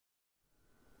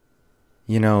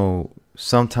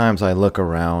Sometimes I look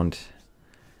around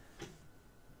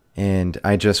and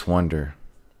I just wonder,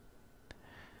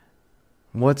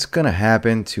 what's gonna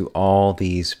happen to all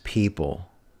these people?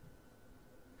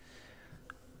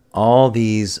 All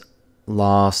these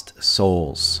lost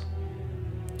souls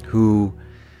who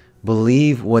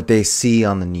believe what they see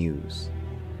on the news.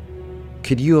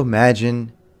 Could you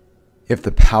imagine if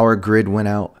the power grid went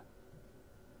out?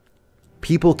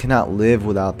 People cannot live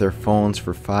without their phones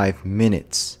for 5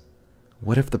 minutes.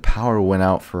 What if the power went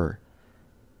out for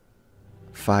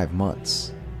 5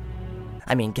 months?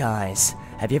 I mean, guys,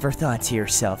 have you ever thought to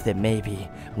yourself that maybe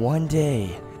one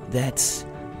day that's,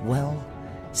 well,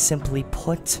 simply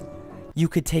put, you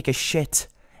could take a shit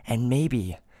and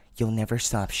maybe you'll never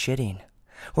stop shitting?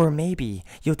 Or maybe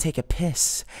you'll take a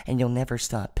piss and you'll never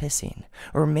stop pissing.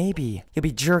 Or maybe you'll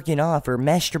be jerking off or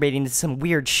masturbating to some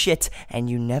weird shit and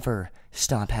you never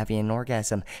stop having an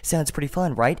orgasm. Sounds pretty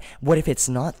fun, right? What if it's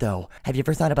not, though? Have you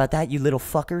ever thought about that, you little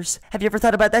fuckers? Have you ever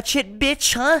thought about that shit,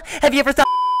 bitch, huh? Have you ever thought—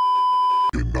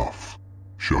 Enough.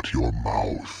 Shut your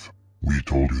mouth. We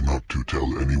told you not to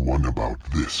tell anyone about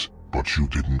this, but you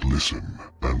didn't listen.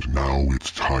 And now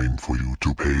it's time for you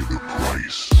to pay the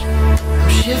price. I'm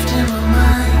shifting my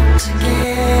mind to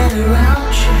get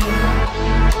around you.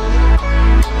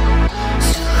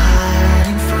 Still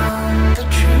hiding from the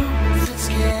truth that's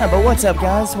scary. But what's up,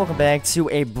 guys? Welcome back to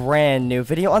a brand new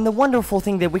video on the wonderful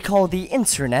thing that we call the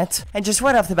internet. And just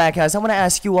right off the bat, guys, I want to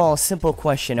ask you all a simple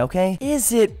question, okay?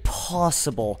 Is it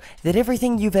possible that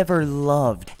everything you've ever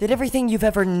loved, that everything you've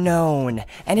ever known,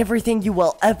 and everything you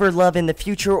will ever love in the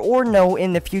future or know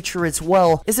in the future as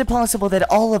well, is it possible that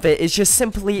all of it is just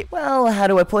simply, well, how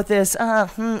do I put this?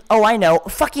 Oh, I know,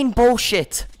 fucking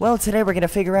bullshit. Well, today we're gonna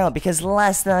figure out, because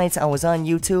last night I was on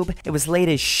YouTube, it was late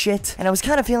as shit, and I was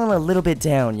kind of feeling a little bit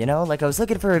down, you know? Like I was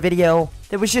looking for a video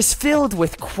that was just filled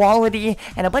with quality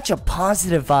and a bunch of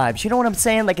positive vibes, you know what I'm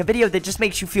saying? Like a video that just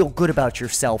makes you feel good about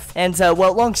yourself. And,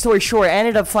 well, long story short, I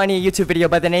ended up finding a YouTube video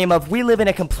by the name of We Live in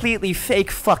a Completely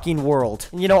Fake Fucking World.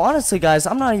 And, you know, honestly, guys,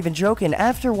 I'm not even joking.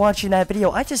 After watching that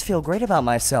video, I just feel great about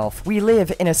myself. We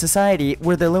live in a society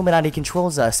where the Illuminati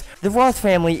controls us. The Roth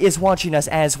family is watching us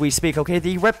as we speak, okay?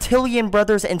 The reptilian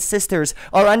brothers and sisters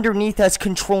are underneath us,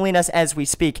 controlling us as we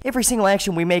speak. Every single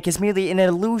action we make is merely an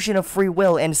illusion of free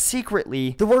will and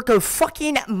secretly the work of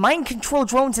fucking mind control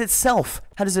drones itself.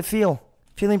 How does it feel?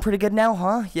 Feeling pretty good now,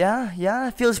 huh? Yeah,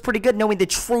 it feels pretty good knowing the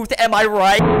truth, am I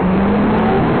right?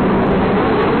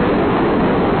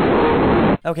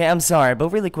 Okay, I'm sorry, but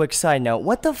really quick side note,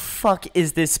 what the fuck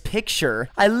is this picture?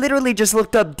 I literally just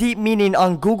looked up deep meaning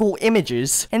on Google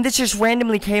Images, and this just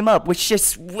randomly came up, which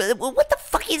just, what the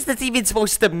fuck is this even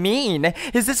supposed to mean?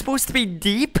 Is this supposed to be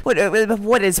deep? What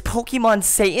is Pokemon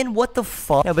Satan? What the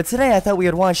fuck? No, but today I thought we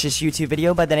would watch this YouTube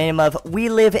video by the name of We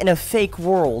Live in a Fake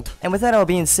World. And with that all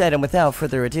being said, and without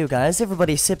further ado, guys,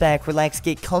 everybody sit back, relax,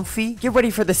 get comfy, get ready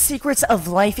for the secrets of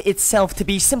life itself to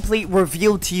be simply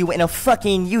revealed to you in a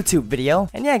fucking YouTube video.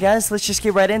 And yeah, guys, let's just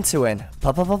get right into it.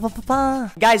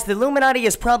 Guys, the Illuminati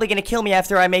is probably gonna kill me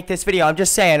after I make this video. I'm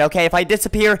just saying, okay? If I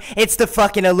disappear, it's the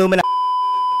fucking Illuminati.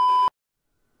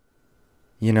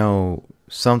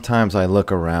 Sometimes I look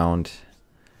around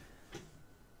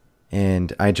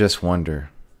and I just wonder,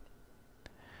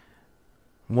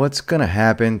 what's gonna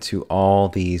happen to all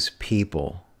these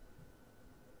people?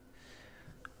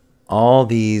 All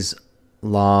these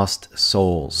lost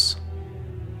souls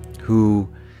who...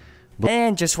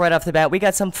 And just right off the bat, we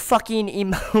got some fucking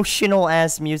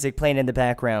emotional-ass music playing in the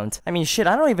background. I mean, shit,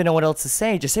 I don't even know what else to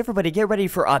say. Just everybody get ready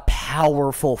for a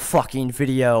powerful fucking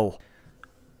video.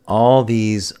 All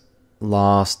these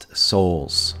lost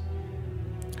souls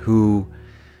who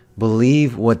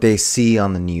believe what they see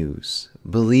on the news,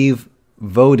 believe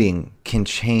voting can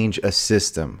change a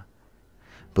system,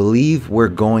 believe we're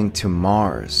going to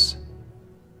Mars.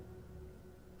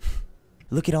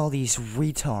 Look at all these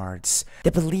retards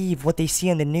that believe what they see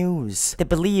on the news, that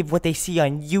believe what they see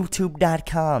on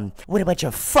YouTube.com. What a bunch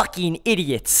of fucking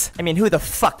idiots. I mean, who the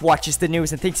fuck watches the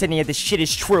news and thinks any of this shit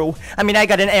is true? I mean, I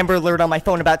got an Amber Alert on my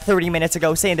phone about 30 minutes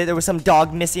ago saying that there was some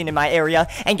dog missing in my area,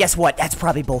 and guess what? That's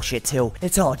probably bullshit too.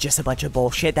 It's all just a bunch of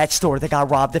bullshit. That store that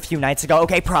got robbed a few nights ago,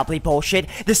 okay, probably bullshit.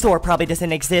 The store probably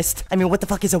doesn't exist. I mean, what the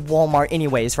fuck is a Walmart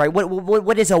anyways, right?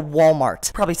 What is a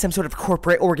Walmart? Probably some sort of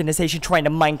corporate organization trying to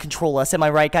mind control us. Am I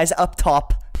right, guys? Up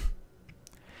top.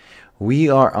 We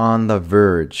are on the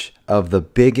verge of the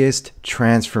biggest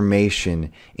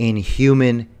transformation in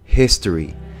human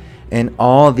history. And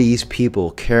all these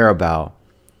people care about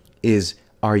is,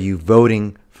 are you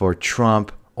voting for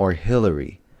Trump or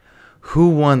Hillary? Who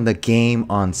won the game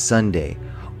on Sunday?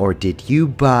 Or did you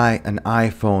buy an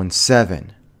iPhone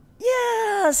 7? Yeah,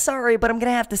 sorry, but I'm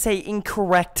gonna have to say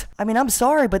incorrect. I mean, I'm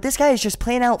sorry, but this guy is just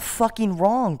plain out fucking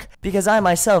wrong. Because I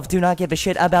myself do not give a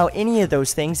shit about any of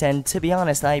those things, and to be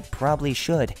honest, I probably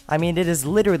should. I mean, it is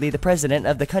literally the president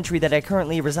of the country that I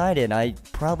currently reside in. I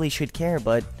probably should care,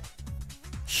 but...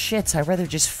 shit, I'd rather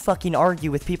just fucking argue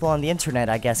with people on the internet,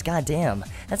 I guess. God damn.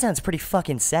 That sounds pretty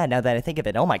fucking sad now that I think of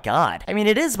it. Oh my god. I mean,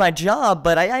 it is my job,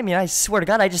 but I mean, I swear to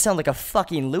god, I just sound like a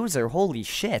fucking loser. Holy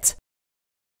shit.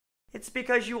 It's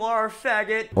because you are a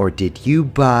faggot. Or did you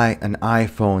buy an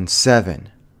iPhone 7?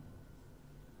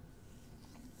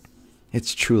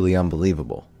 It's truly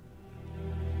unbelievable.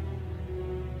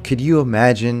 Could you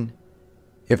imagine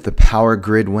if the power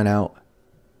grid went out?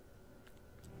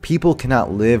 People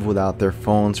cannot live without their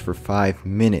phones for 5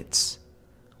 minutes.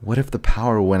 What if the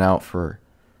power went out for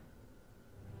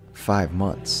 5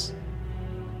 months?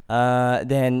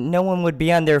 Then no one would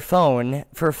be on their phone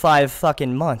for 5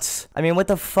 fucking months. I mean, what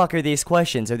the fuck are these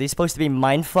questions? Are these supposed to be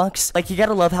mindfucks? Like, you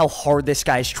gotta love how hard this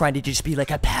guy's trying to just be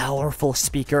like a powerful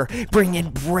speaker, bring in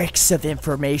bricks of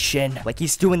information. Like,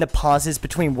 he's doing the pauses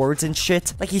between words and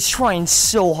shit. Like, he's trying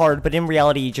so hard, but in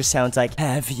reality, he just sounds like,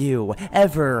 have you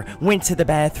ever went to the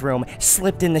bathroom,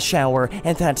 slipped in the shower,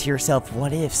 and thought to yourself,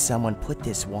 what if someone put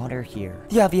this water here?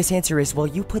 The obvious answer is, well,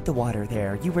 you put the water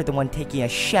there. You were the one taking a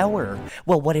shower.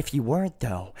 Well, what if you weren't,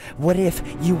 though? What if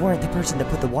you weren't the person that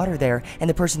put the water there and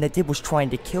the person that did was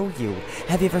trying to kill you?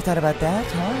 Have you ever thought about that,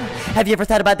 huh? Have you ever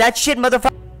thought about that shit,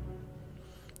 motherfucker?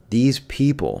 These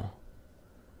people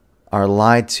are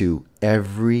lied to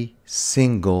every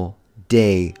single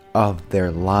day of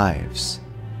their lives.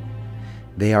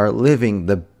 They are living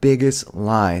the biggest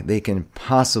lie they can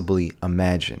possibly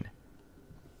imagine.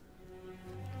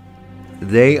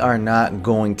 They are not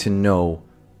going to know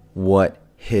what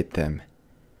hit them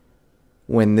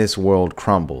when this world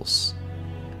crumbles.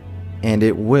 And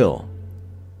it will.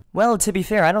 Well, to be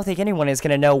fair, I don't think anyone is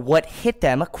gonna know what hit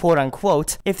them,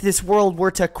 quote-unquote, if this world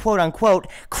were to, quote-unquote,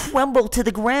 crumble to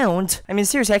the ground. I mean,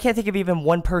 seriously, I can't think of even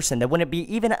one person that wouldn't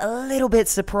be even a little bit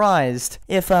surprised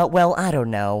if, well, I don't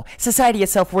know, society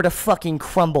itself were to fucking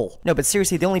crumble. No, but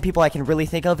seriously, the only people I can really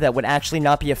think of that would actually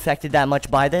not be affected that much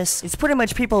by this is pretty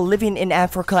much people living in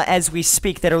Africa as we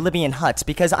speak that are living in huts,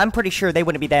 because I'm pretty sure they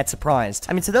wouldn't be that surprised.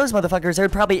 I mean, to those motherfuckers, it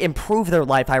would probably improve their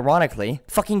life, ironically.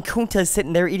 Fucking Kunta's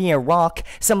sitting there eating a rock,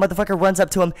 some motherfucker runs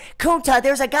up to him, Kunta,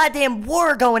 there's a goddamn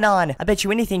war going on! I bet you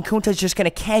anything, Kunta's just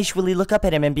gonna casually look up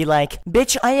at him and be like,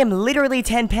 bitch, I am literally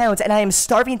 10 pounds and I am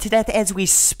starving to death as we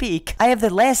speak. I have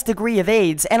the last degree of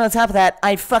AIDS, and on top of that,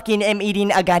 I fucking am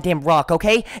eating a goddamn rock,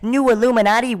 okay? New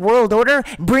Illuminati world order,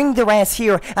 bring their ass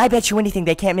here. I bet you anything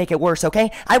they can't make it worse, okay?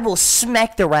 I will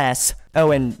smack their ass.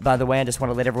 Oh, and by the way, I just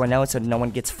want to let everyone know so no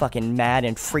one gets fucking mad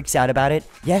and freaks out about it.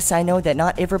 Yes, I know that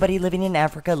not everybody living in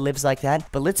Africa lives like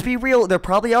that, but let's be real, there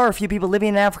probably are a few people living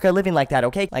in Africa living like that,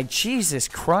 okay? Like, Jesus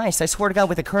Christ, I swear to God,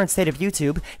 with the current state of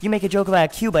YouTube, you make a joke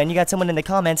about Cuba and you got someone in the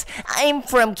comments, I'm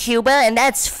from Cuba and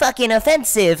that's fucking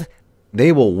offensive.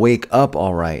 They will wake up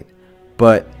alright,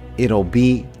 but it'll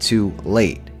be too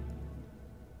late.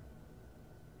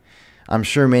 I'm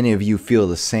sure many of you feel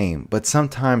the same, but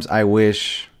sometimes I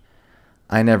wish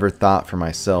I never thought for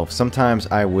myself. Sometimes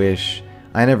I wish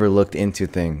I never looked into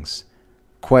things,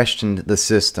 questioned the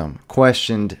system,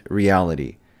 questioned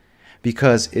reality,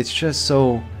 because it's just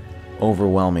so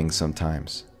overwhelming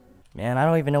sometimes. Man, I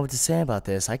don't even know what to say about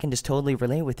this. I can just totally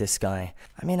relate with this guy.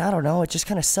 I mean, I don't know, it just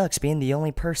kind of sucks being the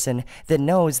only person that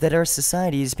knows that our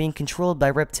society is being controlled by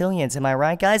reptilians. Am I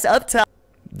right, guys? Up top!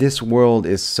 This world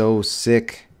is so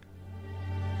sick.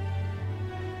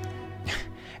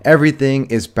 Everything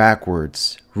is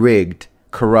backwards, rigged,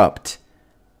 corrupt,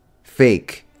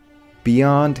 fake,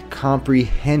 beyond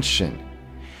comprehension.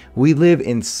 We live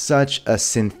in such a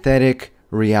synthetic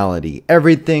reality.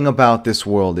 Everything about this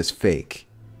world is fake.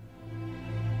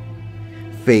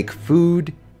 Fake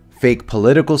food, fake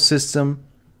political system,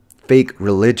 fake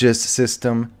religious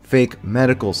system, fake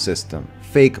medical system,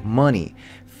 fake money,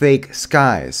 fake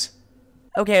skies.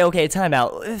 Okay, time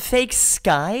out. Fake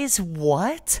skies?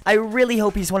 What? I really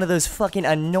hope he's one of those fucking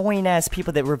annoying-ass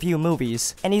people that review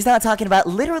movies. And he's not talking about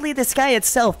literally the sky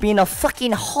itself being a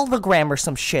fucking hologram or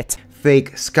some shit.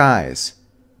 Fake skies.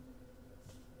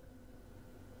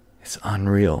 It's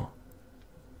unreal.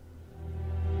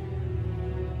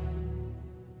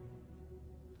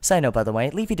 Side note, by the way,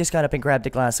 Leafy just got up and grabbed a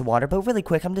glass of water, but really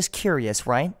quick, I'm just curious,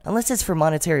 right? Unless it's for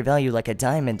monetary value like a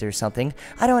diamond or something,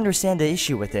 I don't understand the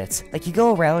issue with it. Like, you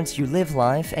go around, you live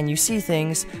life, and you see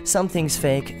things, some things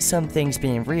fake, some things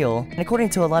being real, and according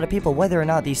to a lot of people, whether or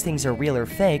not these things are real or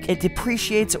fake, it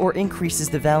depreciates or increases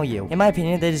the value. In my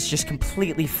opinion, that is just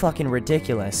completely fucking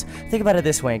ridiculous. Think about it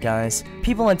this way, guys.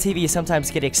 People on TV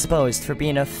sometimes get exposed for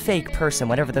being a fake person,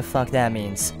 whatever the fuck that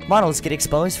means. Models get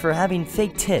exposed for having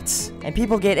fake tits, and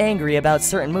people get angry about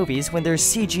certain movies when there's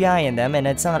CGI in them and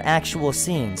it's not actual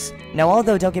scenes. Now,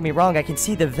 although don't get me wrong, I can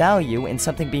see the value in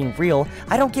something being real,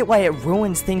 I don't get why it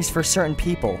ruins things for certain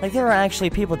people. Like, there are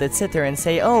actually people that sit there and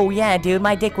say, oh yeah dude,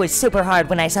 my dick was super hard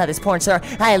when I saw this porn star,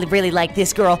 I really liked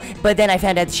this girl, but then I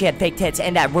found out that she had fake tits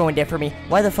and that ruined it for me.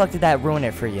 Why the fuck did that ruin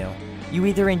it for you? You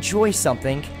either enjoy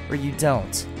something or you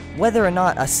don't. Whether or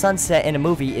not a sunset in a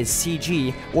movie is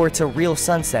CG or it's a real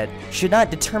sunset should not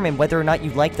determine whether or not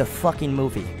you like the fucking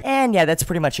movie. And yeah, that's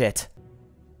pretty much it.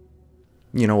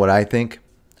 You know what I think?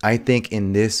 I think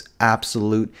in this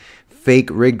absolute fake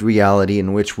rigged reality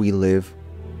in which we live,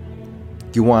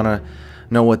 you want to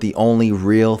know what the only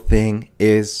real thing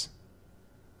is?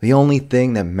 The only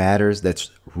thing that matters that's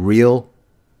real?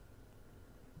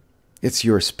 It's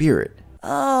your spirit.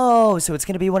 Oh, so it's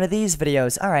gonna be one of these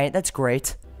videos. Alright, that's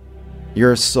great.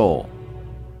 Your soul.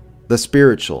 The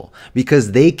spiritual.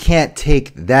 Because they can't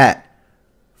take that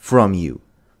from you.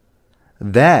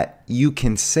 That you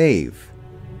can save.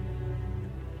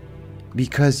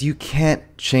 Because you can't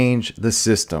change the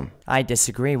system. I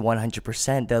disagree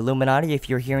 100%. The Illuminati, if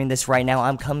you're hearing this right now,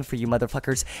 I'm coming for you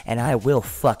motherfuckers, and I will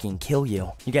fucking kill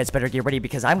you. You guys better get ready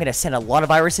because I'm gonna send a lot of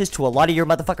viruses to a lot of your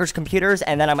motherfuckers' computers,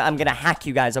 and then I'm gonna hack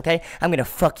you guys, okay? I'm gonna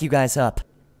fuck you guys up.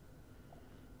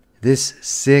 This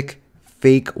sick,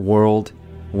 fake world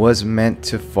was meant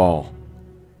to fall.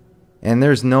 And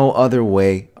there's no other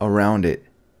way around it.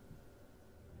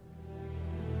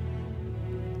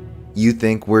 You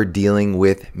think we're dealing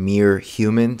with mere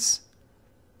humans?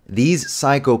 These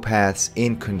psychopaths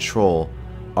in control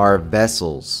are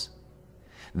vessels.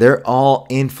 They're all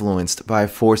influenced by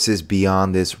forces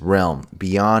beyond this realm,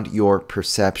 beyond your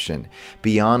perception,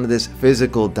 beyond this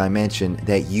physical dimension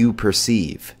that you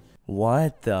perceive.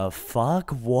 What the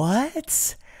fuck?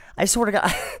 What? I swear to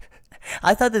God...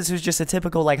 I thought this was just a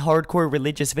typical, like, hardcore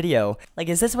religious video. Like,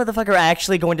 is this motherfucker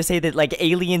actually going to say that, like,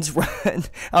 aliens run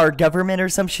our government or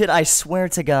some shit? I swear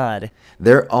to God.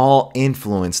 They're all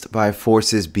influenced by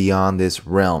forces beyond this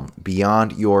realm,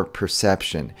 beyond your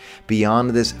perception, beyond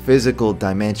this physical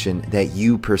dimension that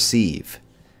you perceive.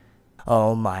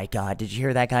 Oh my God, did you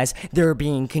hear that, guys? They're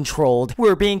being controlled.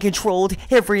 We're being controlled.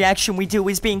 Every action we do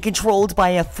is being controlled by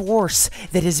a force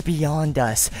that is beyond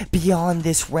us, beyond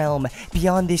this realm,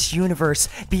 beyond this universe,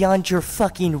 beyond your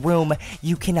fucking room.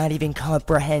 You cannot even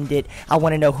comprehend it. I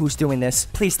want to know who's doing this.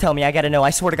 Please tell me, I gotta know. I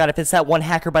swear to God, if it's that one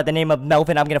hacker by the name of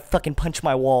Melvin, I'm gonna fucking punch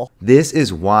my wall. This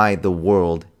is why the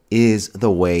world is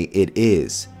the way it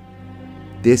is.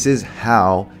 This is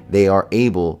how they are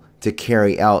able to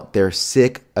carry out their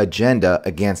sick agenda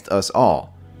against us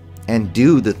all and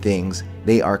do the things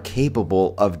they are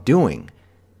capable of doing.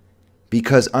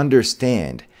 Because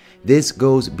understand, this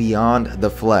goes beyond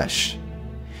the flesh.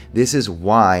 This is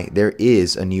why there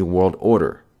is a new world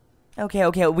order. Okay,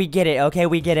 we get it, okay,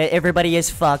 we get it. Everybody is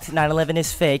fucked. 9/11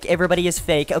 is fake. Everybody is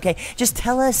fake. Okay, just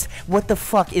tell us what the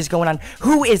fuck is going on.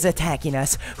 Who is attacking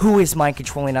us? Who is mind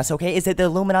controlling us, okay? Is it the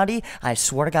Illuminati? I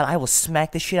swear to God, I will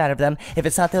smack the shit out of them. If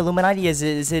it's not the Illuminati, is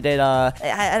it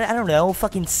I don't know,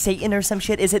 fucking Satan or some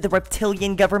shit? Is it the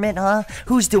reptilian government, huh?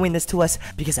 Who's doing this to us?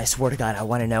 Because I swear to God, I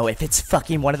want to know if it's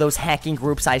fucking one of those hacking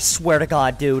groups. I swear to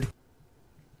God, dude.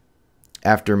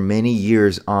 After many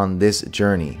years on this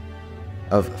journey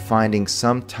of finding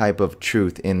some type of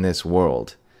truth in this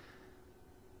world,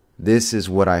 this is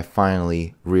what I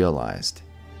finally realized.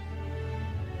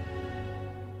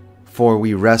 For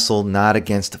we wrestle not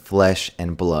against flesh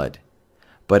and blood,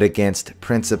 but against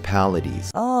principalities.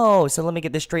 Oh, so let me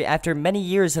get this straight. After many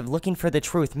years of looking for the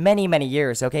truth, many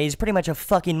years, okay? He's pretty much a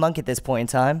fucking monk at this point in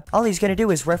time. All he's gonna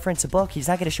do is reference a book. He's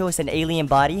not gonna show us an alien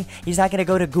body. He's not gonna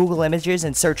go to Google Images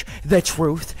and search the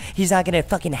truth. He's not gonna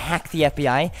fucking hack the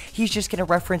FBI. He's just gonna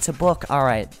reference a book.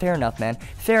 Alright, fair enough, man.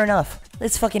 Fair enough.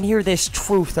 Let's fucking hear this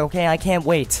truth, okay? I can't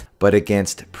wait. But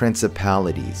against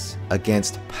principalities,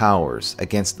 against powers,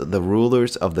 against the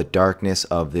rulers of the darkness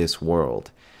of this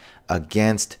world,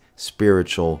 against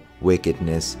spiritual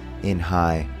wickedness in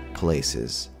high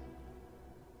places.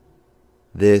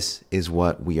 This is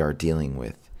what we are dealing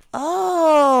with.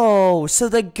 Oh, Oh, so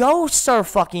the ghosts are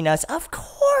fucking us. Of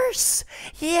course.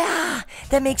 Yeah,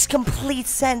 that makes complete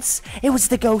sense. It was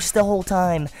the ghost the whole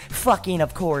time. Fucking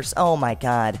of course. Oh my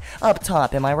god. Up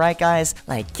top, am I right, guys?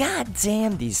 Like,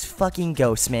 goddamn these fucking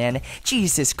ghosts, man.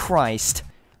 Jesus Christ.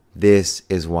 This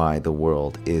is why the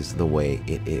world is the way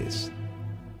it is.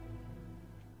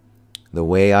 The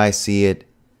way I see it,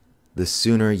 the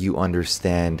sooner you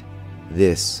understand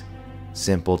this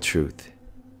simple truth,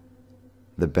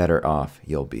 the better off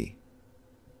you'll be.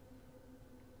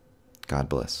 God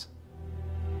bless.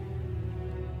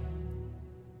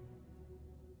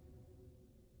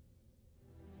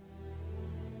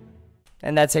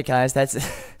 And that's it, guys.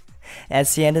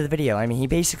 That's the end of the video. I mean, he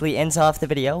basically ends off the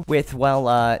video with,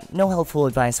 well, no helpful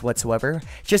advice whatsoever.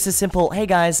 Just a simple, hey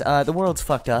guys, the world's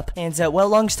fucked up. And, well,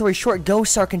 long story short,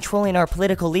 ghosts are controlling our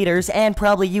political leaders, and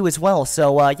probably you as well.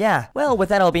 So, yeah. Well, with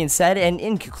that all being said, and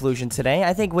in conclusion today,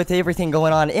 I think with everything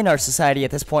going on in our society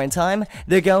at this point in time,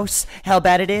 the ghosts, how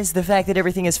bad it is, the fact that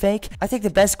everything is fake, I think the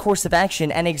best course of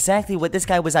action, and exactly what this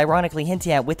guy was ironically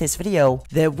hinting at with this video,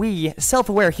 that we,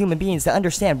 self-aware human beings that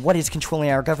understand what is controlling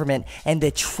our government and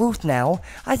the truth now,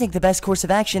 I think the best course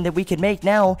of action that we could make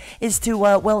now is to,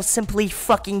 well, simply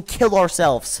fucking kill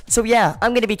ourselves. So yeah,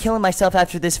 I'm gonna be killing myself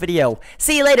after this video.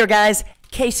 See you later, guys.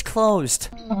 Case closed.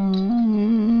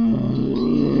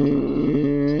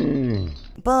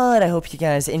 But I hope you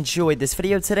guys enjoyed this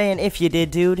video today, and if you did,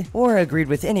 dude, or agreed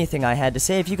with anything I had to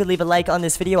say, if you could leave a like on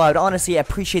this video, I would honestly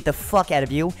appreciate the fuck out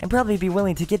of you, and probably be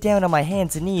willing to get down on my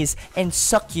hands and knees and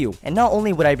suck you. And not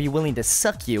only would I be willing to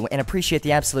suck you and appreciate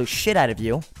the absolute shit out of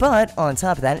you, but on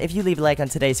top of that, if you leave a like on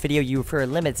today's video, you for a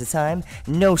limited time,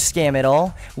 no scam at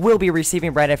all, will be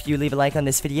receiving right after you leave a like on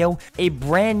this video, a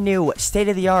brand new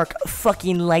state-of-the-art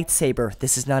fucking lightsaber.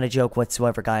 This is not a joke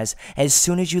whatsoever, guys. As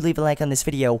soon as you leave a like on this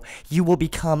video, you will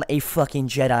become a fucking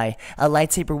Jedi. A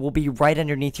lightsaber will be right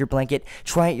underneath your blanket.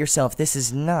 Try it yourself. This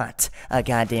is not a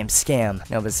goddamn scam.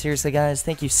 No, but seriously, guys,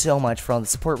 thank you so much for all the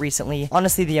support recently.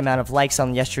 Honestly, the amount of likes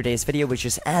on yesterday's video was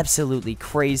just absolutely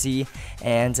crazy,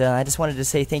 and I just wanted to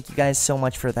say thank you guys so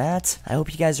much for that. I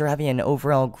hope you guys are having an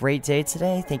overall great day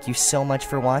today. Thank you so much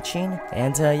for watching,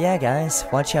 and yeah, guys,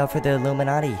 watch out for the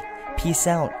Illuminati. Peace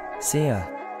out. See ya.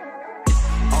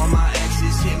 All my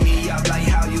exes hit me up like,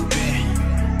 how you been?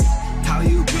 How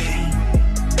you been?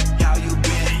 How you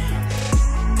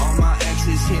been? All my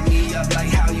exes hit me up like,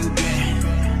 how you been?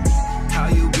 How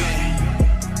you been?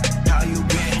 How you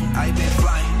been? I been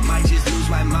fine, might just lose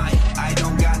my mind. I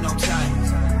don't got no time.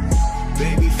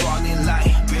 Baby, fall in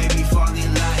line, baby, fall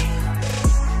in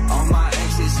line. All my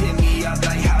exes hit me up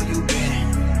like, how you been?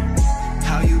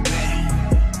 How you been?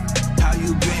 How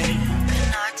you been?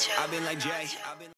 I've been like Jay.